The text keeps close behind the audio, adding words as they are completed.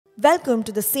Welcome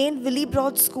to the St.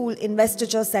 Willibrord School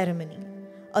Investiture ceremony,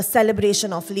 a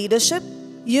celebration of leadership,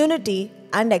 unity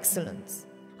and excellence.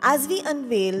 As we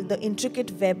unveil the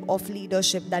intricate web of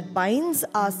leadership that binds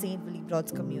our St.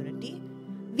 Willibrod's community,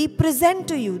 we present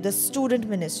to you the student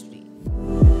ministry.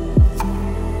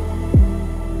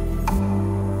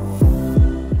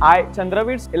 I,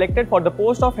 Chandraveer, elected for the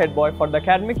post of head boy for the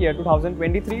academic year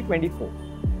 2023-24.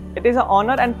 It is an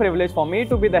honor and privilege for me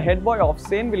to be the head boy of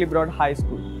St. Willibrod High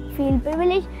School. Feel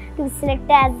privileged to be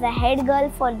selected as the head girl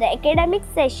for the academic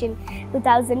session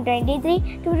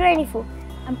 2023-24.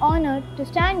 I'm honored to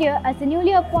stand here as the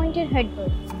newly appointed head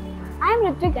girl. I am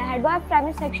Ritvik, head boy of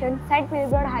primary section, St.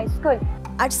 Willibrod High School.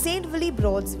 At St.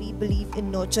 Willibrod's, we believe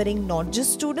in nurturing not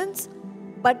just students,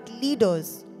 but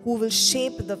leaders who will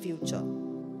shape the future.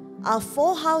 Our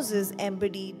 4 houses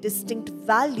embody distinct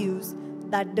values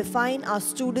that define our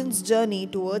students' journey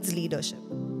towards leadership.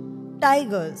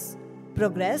 Tigers,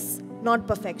 progress, not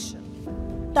perfection.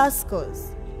 Tuskers,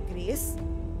 grace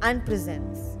and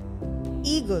presence.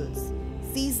 Eagles,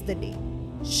 seize the day.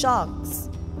 Sharks,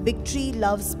 victory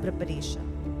loves preparation.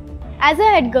 As a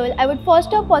head girl, I would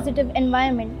foster a positive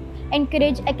environment,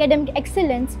 encourage academic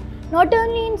excellence, not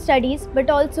only in studies but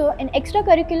also in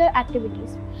extracurricular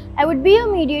activities. I would be a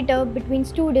mediator between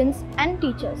students and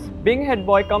teachers. Being head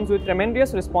boy comes with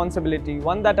tremendous responsibility,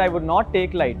 one that I would not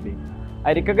take lightly.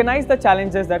 I recognize the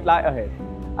challenges that lie ahead.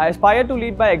 I aspire to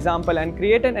lead by example and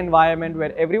create an environment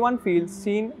where everyone feels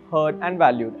seen, heard and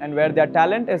valued, and where their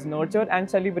talent is nurtured and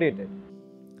celebrated.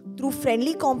 Through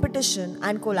friendly competition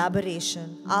and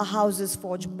collaboration, our houses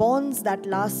forge bonds that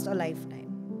last a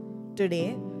lifetime.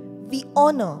 Today, we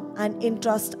honor and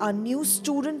entrust our new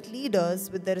student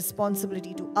leaders with the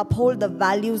responsibility to uphold the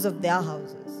values of their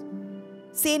houses.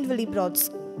 St. Willibrod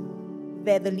School,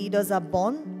 where the leaders are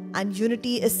born and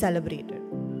unity is celebrated.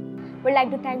 Would like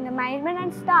to thank the management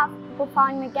and staff who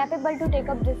found me capable to take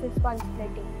up this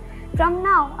responsibility. From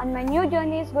now on, my new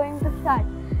journey is going to start,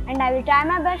 and I will try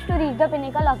my best to reach the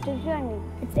pinnacle of this journey.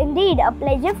 It's indeed a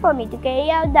pleasure for me to carry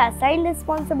out the assigned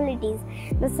responsibilities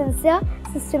in a sincere,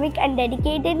 systemic and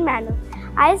dedicated manner.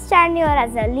 I stand here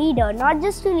as a leader, not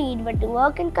just to lead but to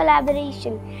work in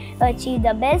collaboration to achieve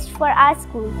the best for our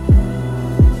school.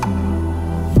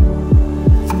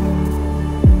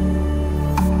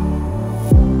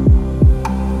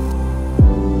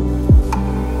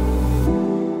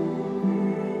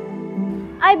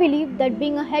 I believe that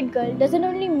being a head girl doesn't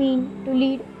only mean to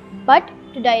lead but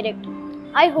to direct.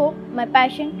 I hope my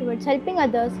passion towards helping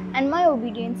others and my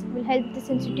obedience will help this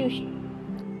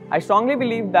institution. I strongly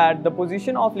believe that the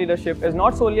position of leadership is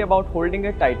not solely about holding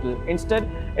a title. Instead,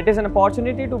 it is an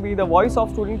opportunity to be the voice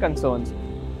of student concerns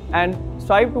and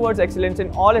strive towards excellence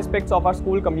in all aspects of our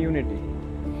school community.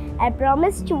 I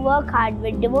promise to work hard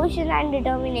with devotion and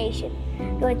determination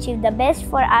to achieve the best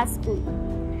for our school.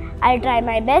 I'll try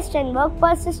my best and work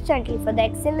persistently for the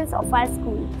excellence of our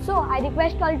school. So, I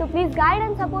request all to please guide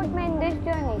and support me in this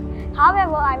journey.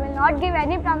 However, I will not give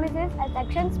any promises as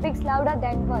action speaks louder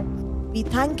than words. We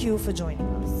thank you for joining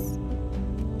us.